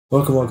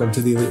Welcome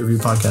to the ELEET Review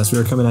Podcast. We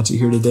are coming at you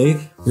here today.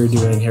 We are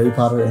doing Harry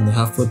Potter and the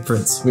Half-Blood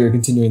Prince. We are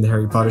continuing the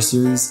Harry Potter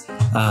series.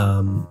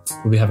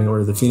 We'll be having Order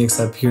of the Phoenix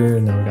up here,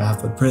 and then we got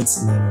Half-Blood Prince,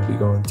 and then we'll be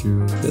going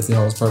through Deathly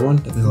Hallows Part 1,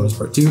 Deathly Hallows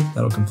Part 2.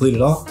 That'll complete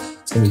it all.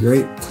 It's going to be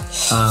great.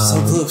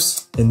 So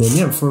close. And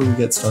then, before we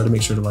get started,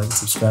 make sure to like and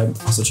subscribe.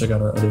 Also, check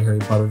out our other Harry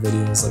Potter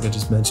videos. Like I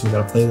just mentioned, we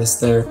got a playlist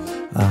there.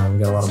 We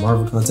got a lot of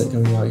Marvel content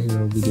coming out here.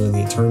 We'll be doing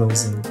the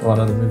Eternals and a lot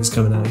of other movies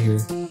coming out here.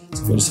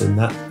 So if you're interested in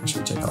that, make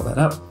sure to check all that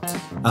out.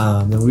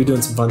 And we'll be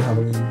doing some fun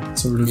Halloween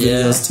sort of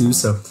videos too,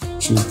 so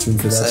tune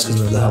for that because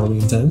we're in the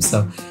Halloween time.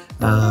 So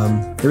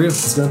here we go.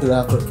 Let's go through the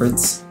Half-Blood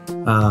Prince.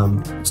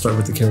 Start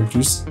with the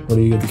characters. What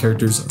do you give the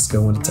characters? Let's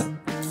go 1 to 10.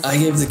 I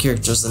gave the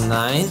characters a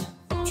 9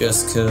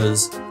 just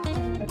because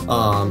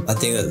I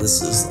think that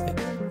this is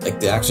like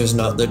the actors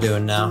know what they're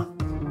doing now.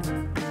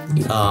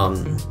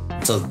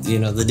 So,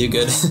 they do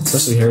good.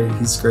 Especially Harry,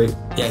 he's great.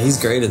 Yeah, he's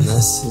great in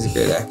this. He's a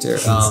great actor.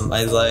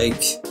 I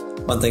like...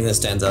 One thing that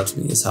stands out to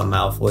me is how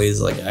Malfoy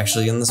is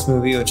actually in this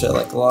movie, which I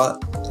like a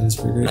lot. It's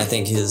pretty great. I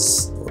think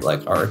his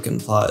arc and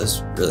plot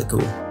is really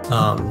cool.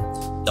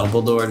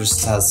 Dumbledore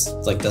just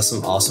does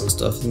some awesome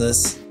stuff in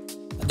this.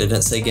 I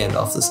didn't say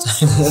Gandalf this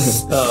time.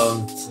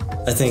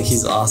 I think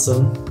he's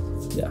awesome.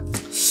 Yeah.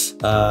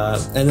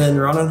 And then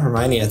Ron and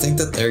Hermione, I think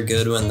that they're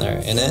good when they're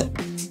in it.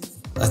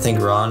 I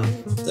think Ron,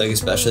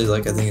 especially,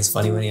 I think it's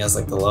funny when he has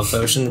the love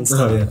potion and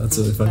stuff. Oh yeah, that's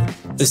really funny.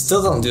 They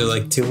still don't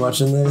do too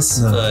much in this,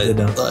 but they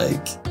don't.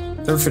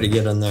 They're pretty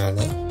good in there, aren't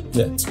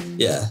they?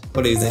 Yeah.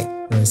 What do you think?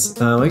 Nice.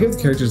 I give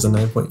the characters a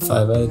 9.5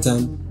 out of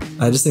 10.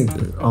 I just think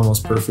they're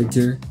almost perfect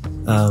here.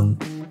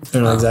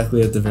 They're not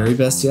exactly at the very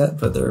best yet,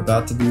 but they're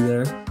about to be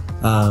there.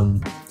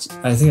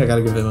 I think I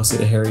gotta give it mostly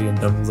to Harry and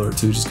Dumbledore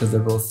too, just because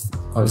they're both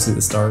obviously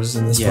the stars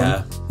in this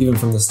one. Even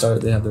from the start,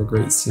 they have their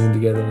great scene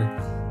together.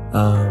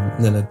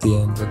 And then at the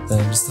end with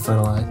them, just the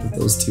final act with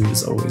those two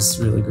is always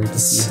really great to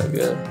see. So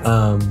good.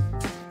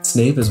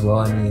 Snape as well.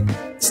 I mean,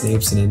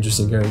 Snape's an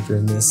interesting character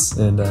in this,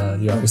 and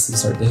you obviously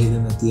start to hate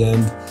him at the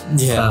end.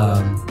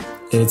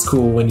 And it's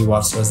cool when you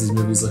watch the rest of these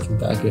movies looking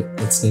back at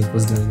what Snape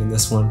was doing in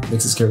this one. It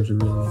makes his character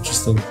really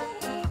interesting.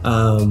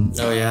 And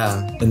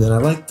then I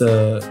like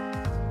the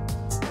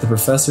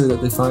professor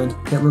that they find.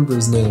 I can't remember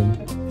his name.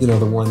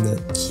 The one that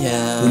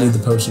they need the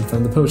potion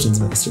from. The potions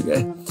master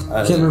guy.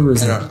 I can't remember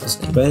his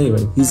name. But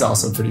anyway, he's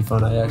also pretty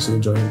fun. I actually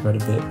enjoy him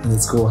quite a bit. And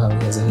it's cool how he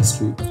has a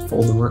history with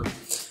Voldemort.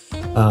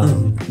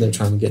 They're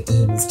trying to get to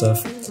him and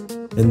stuff.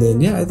 And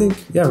then, I think,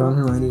 Ron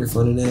and Hermione are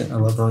fun in it. I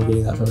love Ron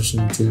getting that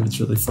potion too. It's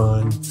really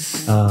fun.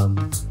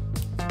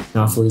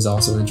 Malfoy's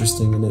also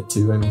interesting in it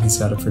too. I mean, he's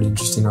got a pretty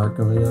interesting arc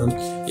going on.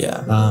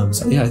 I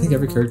think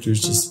every character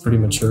is just pretty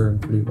mature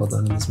and pretty well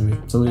done in this movie.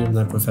 So I'm going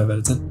to give 9.5 out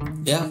of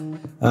 10. Yeah.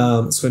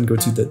 Let's go ahead and go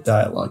to the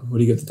dialogue. What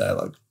do you give the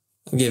dialogue?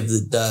 I give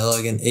the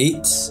dialogue an 8.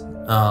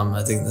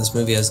 I think this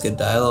movie has good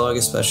dialogue,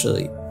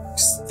 especially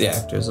because the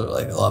actors are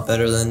a lot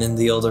better than in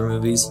the older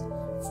movies,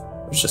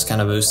 which just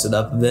kind of boosted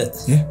up a bit.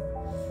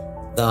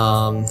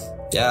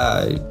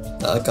 I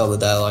like all the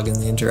dialogue and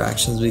the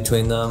interactions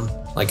between them.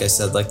 Like I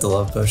said, the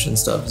love potion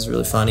stuff is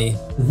really funny.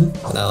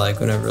 And I like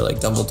whenever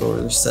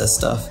Dumbledore says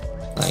stuff.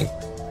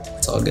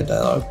 It's all good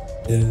dialogue.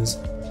 It is.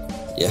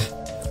 Yeah.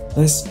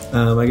 Nice.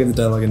 I give the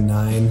dialogue a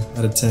 9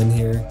 out of 10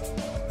 here.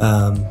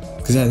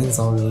 Because I think it's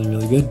all really,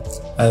 really good.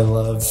 I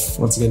love,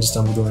 once again, just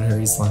Dumbledore and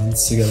Harry's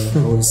lines together.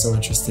 Always so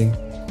interesting.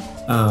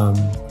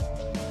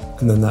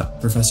 And then that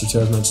professor too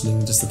I was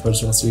mentioning, just the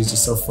potion master, he's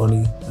just so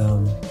funny.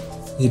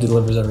 He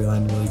delivers every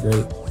line really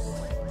great.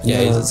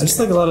 I just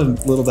like a lot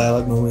of little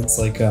dialogue moments,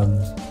 Harry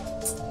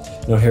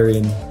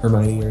and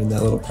Hermione are in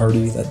that little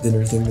party, that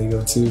dinner thing they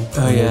go to.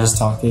 They're just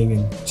talking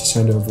and just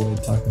trying to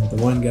avoid talking with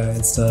the one guy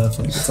and stuff.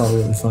 It's all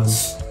really fun.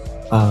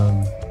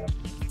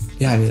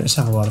 I just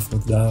have a lot of fun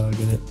with the dialogue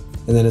in it.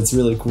 And then it's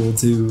really cool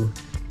too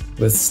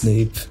with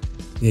Snape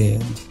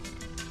and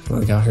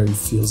how Harry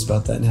feels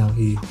about that and how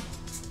he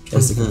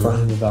tries to confront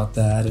him about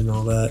that and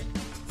all that.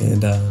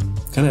 And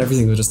kind of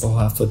everything with just the whole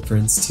Half-Blood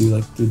Prince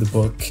too, through the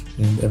book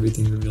and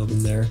everything revealed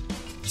in there.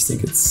 I just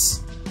think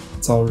it's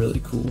all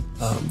really cool.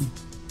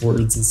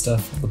 Words and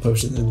stuff, the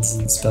potions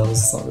and spells,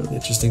 it's all really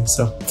interesting.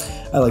 So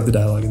I like the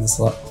dialogue in this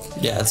a lot.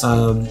 Yeah, it's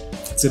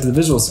let's get to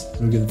the visuals. What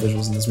do we give the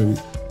visuals in this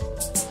movie?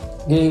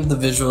 I gave the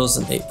visuals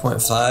an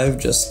 8.5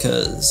 just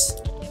because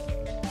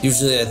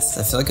usually I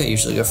feel like I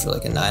usually go for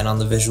a 9 on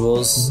the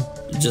visuals.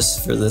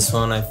 Just for this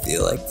one, I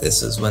feel like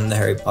this is when the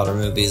Harry Potter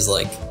movies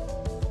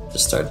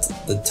just starts,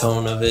 the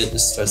tone of it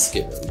just starts to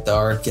get really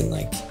dark and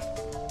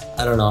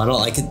I don't know, I don't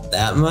like it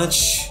that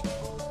much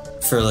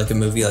for a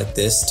movie like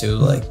this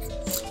too.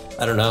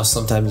 I don't know,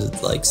 sometimes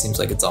it seems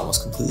like it's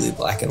almost completely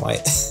black and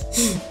white,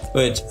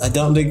 which I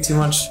don't dig too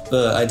much,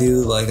 but I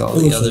do like all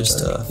the other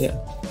stuff.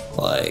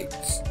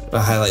 A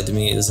highlight to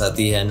me is at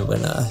the end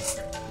when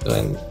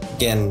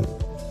again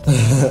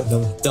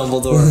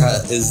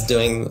Dumbledore is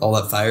doing all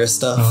that fire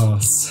stuff. Oh,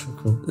 it's so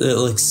cool. It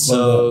looks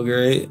so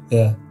great.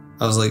 Yeah.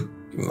 I was like,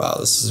 wow,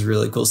 this is a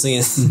really cool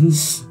scene.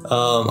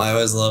 I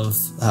always love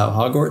how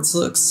Hogwarts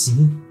looks.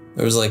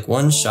 There was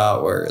one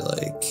shot where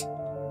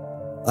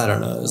I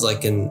don't know, it was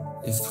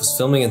it was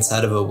filming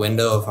inside of a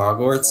window of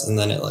Hogwarts, and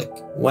then it like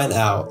went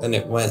out and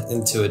it went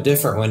into a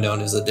different window,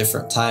 and it was a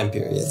different time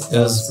period. It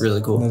was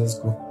really cool. That is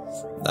cool.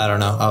 I don't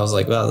know. I was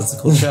like, wow, that's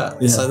a cool shot.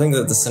 Yeah. So I think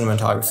that the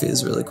cinematography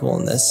is really cool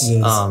in this.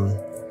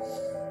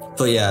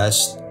 But yeah, I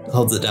just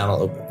hold it down a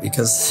little bit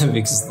because of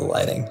the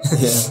lighting.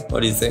 Yeah.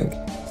 What do you think?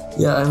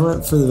 Yeah, I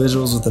went for the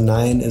visuals with a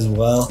 9 as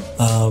well.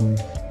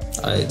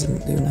 I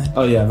didn't do 9.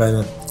 Oh yeah,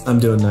 but I'm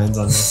doing 9s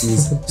on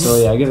these. So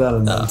yeah, I give that a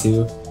 9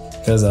 too,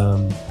 because I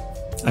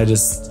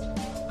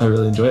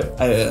really enjoy it.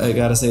 I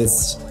gotta say,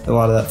 it's a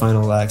lot of that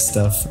final act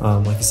stuff,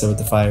 like you said, with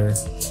the fire,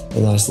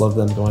 and I just love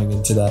them going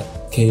into that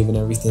cave and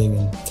everything,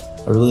 and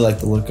I really like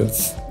the look of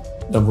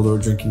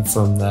Dumbledore drinking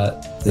from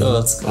that thing. Oh,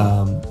 that's cool.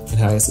 And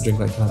how he has to drink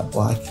like that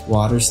black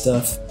water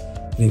stuff,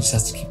 and he just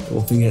has to keep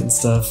gulping it and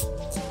stuff.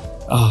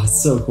 Oh,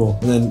 it's so cool.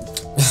 And then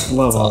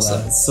love all awesome.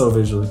 that. It's so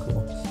visually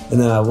cool.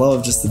 And then I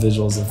love just the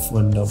visuals of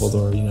when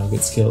Dumbledore,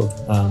 gets killed.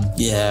 How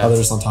they're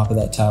just on top of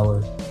that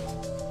tower,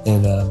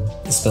 and the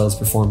spell is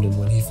performed, and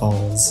when he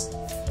falls.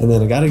 And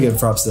then I gotta give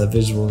props to that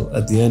visual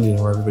at the end,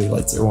 where everybody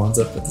lights their wands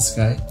up at the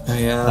sky. Oh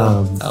yeah,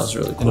 that was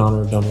really cool. In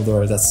honor of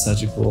Dumbledore. That's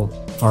such a cool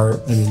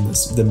part. I mean,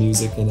 the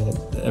music in it,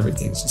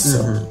 everything's just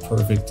so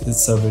perfect.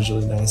 It's so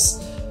visually nice.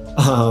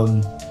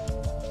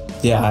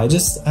 Yeah, I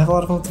have a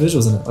lot of fun with the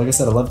visuals in it. Like I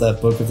said, I love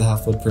that book of the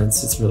Half-Blood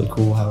Prince. It's really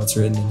cool how it's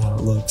written and how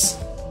it looks.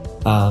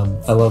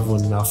 I love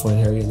when Malfoy and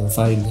Harry and they're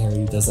fighting.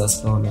 Harry does that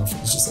spell, and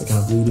Malfoy's just like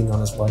kind of bleeding on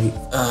his white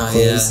clothes.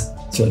 Yeah,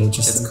 it's really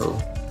interesting. It's cool.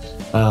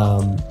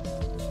 And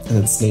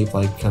then Snape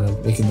like kind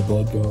of making the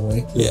blood go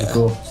away. Really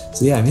cool.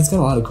 So yeah, I mean, it's got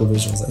a lot of cool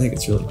visuals. I think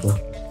it's really cool.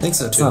 I think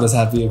so too. It's not as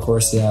happy, of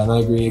course. Yeah, and I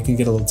agree. It can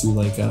get a little too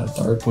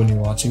dark when you're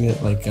watching it.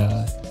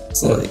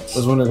 So I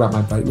was wondering about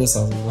my brightness.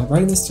 I was like, my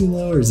brightness too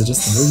low, or is it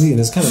just the movie? And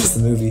it's kind of just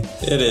the movie.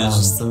 It is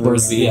just the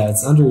movie. Yeah,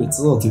 it's a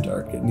little too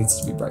dark. It needs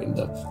to be brightened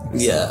up.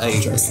 Yeah, I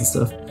agree. And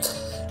stuff.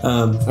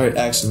 All right,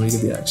 action. What do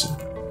you give the action?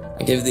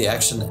 I gave the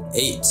action an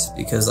 8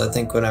 because I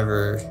think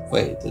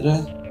wait, did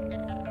I?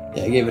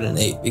 Yeah, I gave it an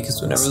 8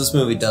 because whenever this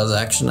movie does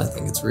action, I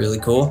think it's really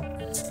cool.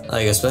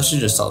 Like, especially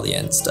just all the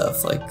end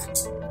stuff, like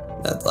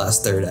that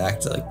last third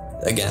act, like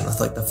again with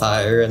like the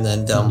fire and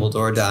then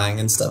Dumbledore dying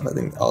and stuff. I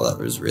think all that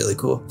was really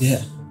cool.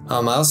 Yeah. I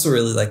also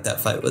really like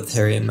that fight with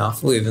Harry and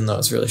Malfoy, even though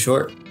it's really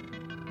short.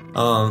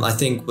 I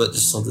think what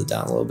just sold it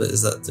down a little bit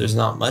is that there's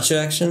not much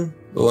action,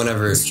 but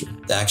whenever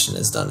the action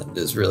is done, it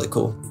is really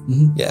cool.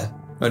 Yeah.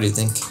 What do you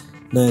think?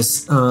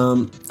 Nice. I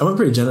went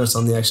pretty generous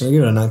on the action. I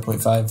gave it a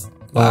 9.5.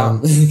 Wow.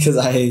 Because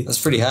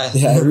that's pretty high.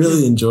 Yeah, I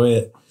really enjoy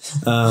it.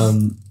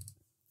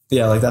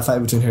 Yeah, like that fight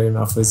between Harry and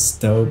Malfoy is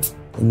dope.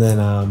 And then,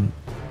 I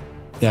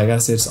gotta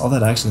say, just all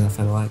that action I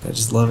find I like. I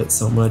just love it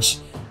so much.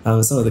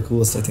 It's some of the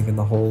coolest, I think, in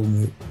the whole,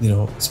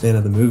 span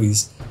of the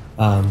movies.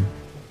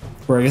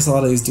 Where I guess a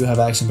lot of these do have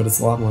action, but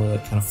it's a lot more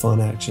like kind of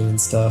fun action and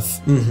stuff.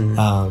 And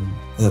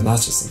then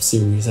that's just some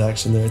serious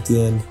action there at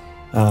the end,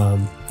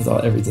 with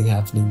everything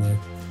happening there.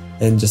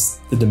 And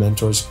just the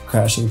Dementors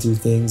crashing through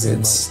things,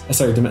 and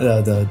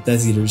the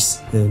Death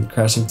Eaters and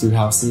crashing through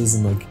houses,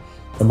 and like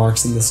the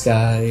marks in the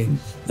sky,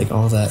 like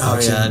all that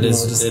action. Yeah, it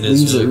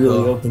leaves it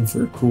really cool. open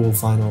for a cool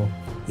final,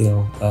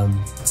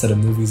 set of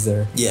movies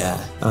there. Yeah.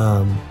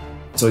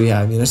 So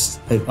yeah, I mean, I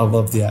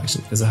love the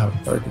action because of how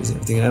dark it is and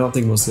everything. And I don't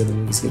think most of the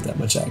other movies get that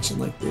much action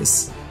like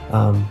this.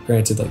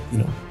 Granted,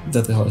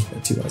 Deathly Hallows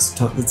Part 2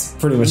 it's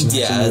pretty much an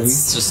action movie.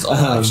 It's just all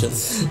action.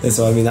 And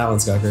so I mean, that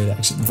one's got great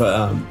action,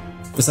 but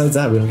besides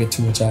that, we don't get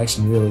too much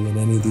action really in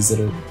any of these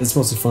it's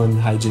mostly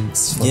fun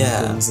hijinks, fun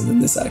things, and then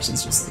this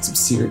action's just like some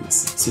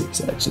serious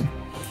action.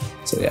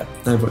 So yeah,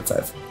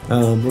 9.5.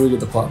 What do we get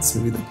the plot of this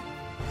movie then?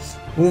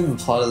 I'm gonna give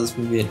the plot of this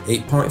movie an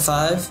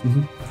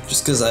 8.5,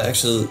 just because I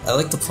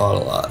like the plot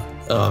a lot.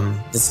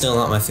 It's still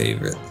not my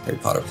favorite Harry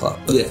Potter plot,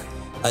 but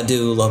I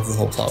do love the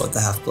whole plot with the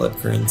Half-Blood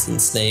Prince and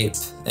Snape,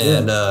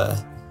 and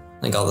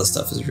like all this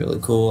stuff is really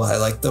cool. I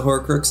like the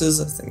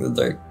Horcruxes. I think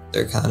that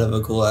they're kind of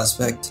a cool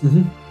aspect.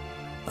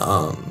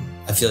 I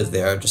feel like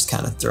they are just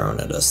kind of thrown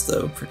at us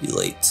though pretty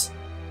late,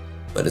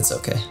 but it's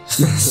okay.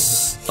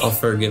 I'll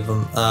forgive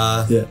them.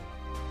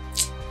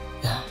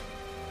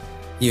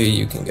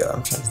 You can go.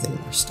 I'm trying to think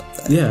of more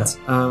stuff.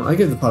 I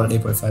give the plot an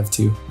 8.5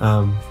 too.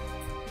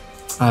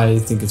 I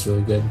think it's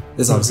really good.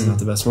 It's obviously not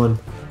the best one.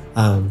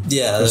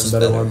 There's some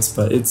better ones,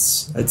 but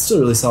it's still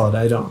really solid.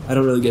 I don't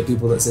really get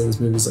people that say this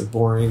movie's like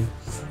boring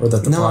or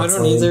that the plot's I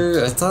don't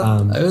either. I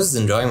thought I was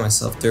enjoying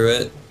myself through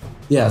it.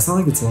 Yeah, it's not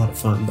like it's a lot of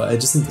fun, but I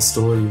just think the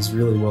story is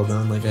really well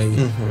done. Like I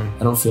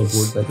don't feel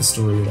bored by the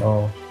story at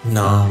all.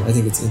 No, I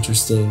think it's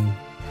interesting,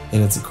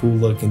 and it's a cool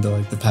look into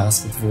like the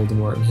past with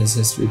Voldemort and his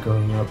history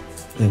growing up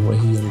and what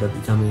he ended up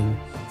becoming.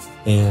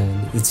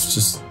 And it's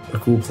just a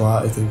cool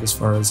plot, I think, as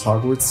far as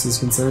Hogwarts is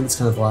concerned. It's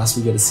kind of the last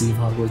we get to see of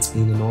Hogwarts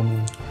being a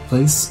normal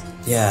place.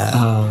 Yeah.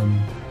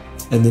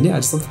 And then, I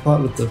just love the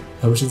plot with the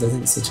potions. I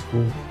think it's such a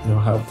cool,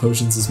 how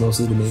potions is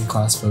mostly the main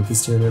class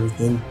focus here and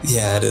everything.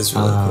 Yeah, it is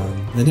really cool.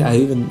 And then, I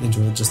even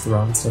enjoyed just the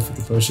Robin stuff with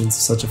the potions. It's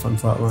such a fun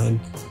plot line.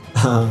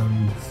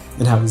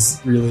 And how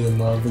he's really in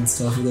love and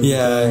stuff with everything.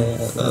 Yeah,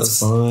 that's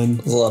fun.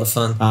 It was a lot of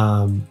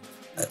fun.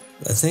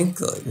 I think,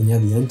 like... And yeah,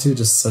 the end, too,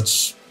 just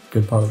such a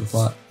good part of the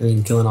plot. I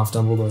mean, killing off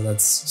Dumbledore,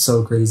 that's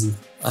so crazy.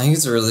 I think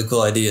it's a really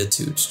cool idea,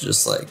 too, to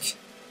just, like,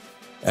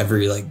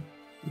 every, like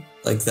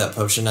that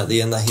potion at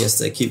the end that he has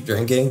to keep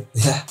drinking.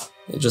 Yeah.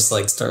 It just,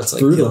 like, starts,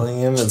 like, brutal. killing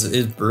him. It's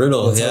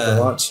brutal, It's hard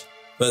to watch.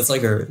 But it's,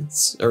 like,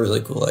 it's a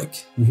really cool,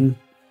 like...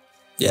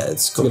 Yeah,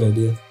 it's cool. Good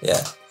idea.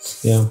 Yeah.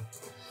 Yeah.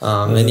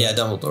 And yeah,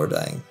 Dumbledore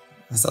dying.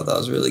 I thought that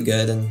was really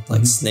good. And,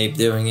 like, Snape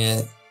doing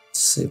it to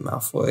save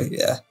Malfoy.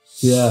 Yeah.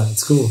 Yeah,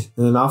 it's cool.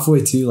 And then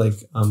Malfoy, too, like,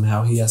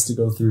 how he has to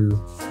go through...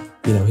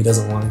 You know, he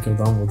doesn't want to kill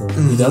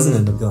Dumbledore. He doesn't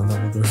end up killing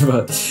Dumbledore,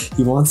 but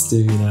he wants to,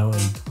 you know,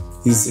 and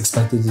he's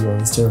expected to do all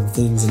these terrible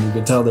things, and you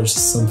can tell there's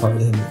just some part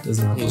of him that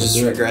doesn't want to do it. He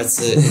just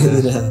regrets it.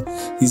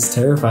 Yeah. He's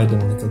terrified to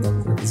want to kill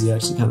Dumbledore because he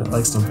actually kind of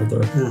likes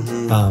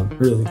Dumbledore.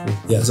 Really cool.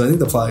 Yeah, so I think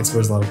the plot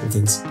explores a lot of cool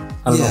things.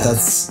 I don't know if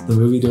that's the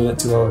movie doing it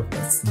too well or if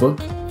that's the book.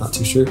 Not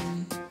too sure.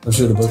 I'm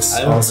sure the book's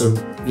also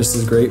just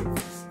as great.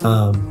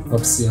 Hope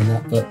to see on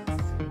that, but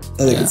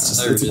I think it's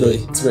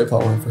a great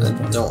plot line for him.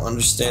 I don't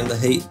understand the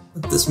hate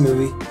with this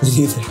movie.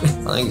 Neither.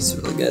 I think it's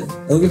really good.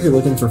 I think if you're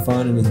looking for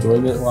fun and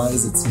enjoyment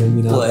wise, it's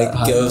maybe not like that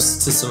high.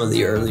 goes to some of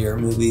the earlier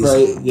movies.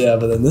 Right, yeah,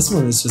 but then this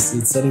one is just,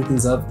 it's setting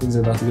things up, things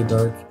are about to get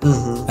dark.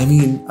 I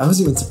mean, I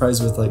was even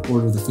surprised with like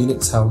Order of the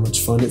Phoenix how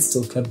much fun it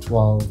still kept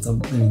while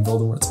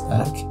Voldemort's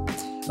back.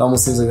 It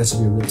almost seems like that should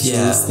be a really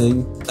serious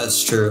thing.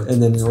 That's true.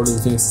 And then in Order of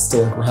the Phoenix, it's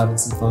still like we're having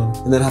some fun.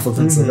 And then Half-Blood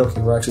like, okay,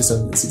 we're actually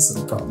starting to see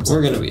some problems.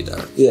 We're gonna be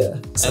dark. Yeah.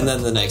 So. And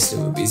then the next two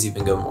movies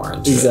even go more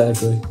into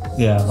Exactly.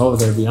 Yeah. Oh,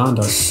 they're beyond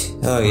dark.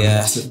 Oh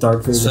yeah.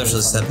 Dark.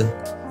 Especially 7.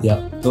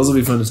 Yeah. Those will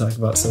be fun to talk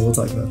about, so we'll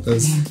talk about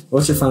those.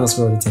 What's your final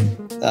score out of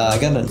 10? I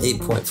got an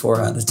 8.4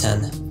 out of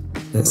 10.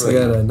 Nice. I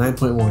got a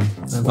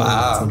 9.1.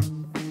 Wow.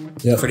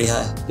 Yeah. Pretty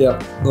high.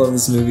 Yeah. Love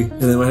this movie.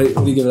 And then what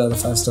do you give it out of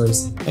 5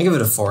 stars? I give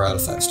it a 4 out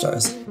of 5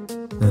 stars.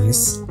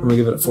 Nice. I'm gonna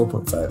give it a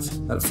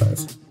 4.5 out of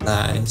 5.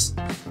 Nice.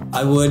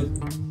 I would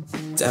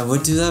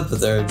do that, but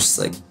there are just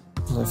like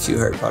a few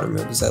Harry Potter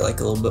movies I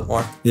like a little bit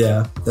more.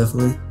 Yeah,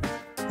 definitely.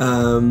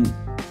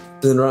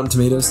 Then Rotten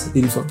Tomatoes,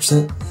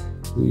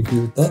 84%. Do you agree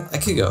with that? I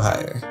could go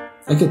higher.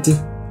 I could too.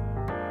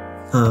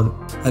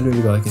 I'd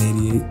maybe go like an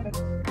 88.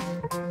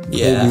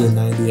 Yeah. Maybe a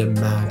 90 at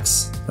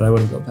max, but I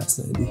wouldn't go past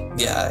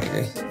 90. Yeah, I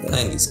agree.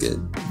 90's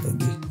good.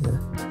 90,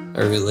 yeah.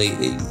 Or late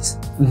 80s.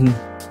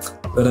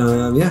 But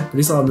yeah,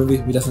 pretty solid movie.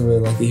 We definitely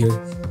really like it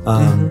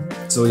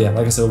here. So yeah,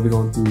 like I said, we'll be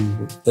going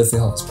through Deathly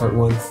Hallows Part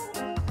 1,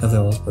 Deathly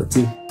Hallows Part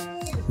 2.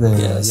 And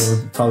then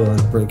we're probably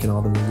like ranking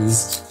all the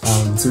movies.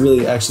 It's a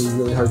really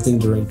hard thing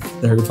to rank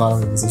the Harry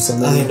Potter movies. There's so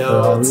many. I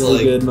know. They're all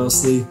really good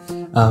mostly.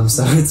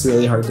 So it's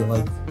really hard to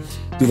like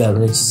do that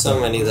ranking. So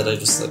many that I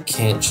just like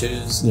can't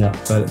choose. Yeah,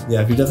 but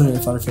yeah, if you're definitely a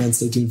Harry Potter fan,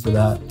 stay tuned for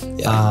that.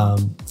 Yeah.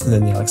 And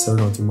then yeah, like I said, we're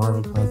going through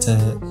Marvel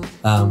content.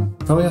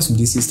 Probably have some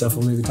DC stuff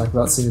we'll maybe talk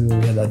about soon.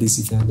 We had that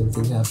DC fandom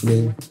thing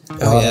happening.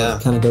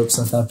 Kind of dope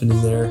stuff happening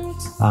there.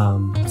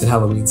 And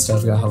Halloween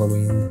stuff. We got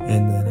Halloween,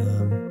 and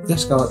then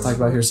just got a lot to talk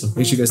about here. So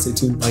make sure you guys stay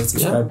tuned, like,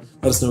 subscribe.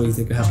 Let us know what you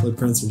think of Half-Blood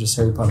Prince or just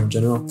Harry Potter in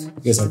general. You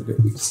guys have a great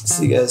week.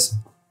 See you guys.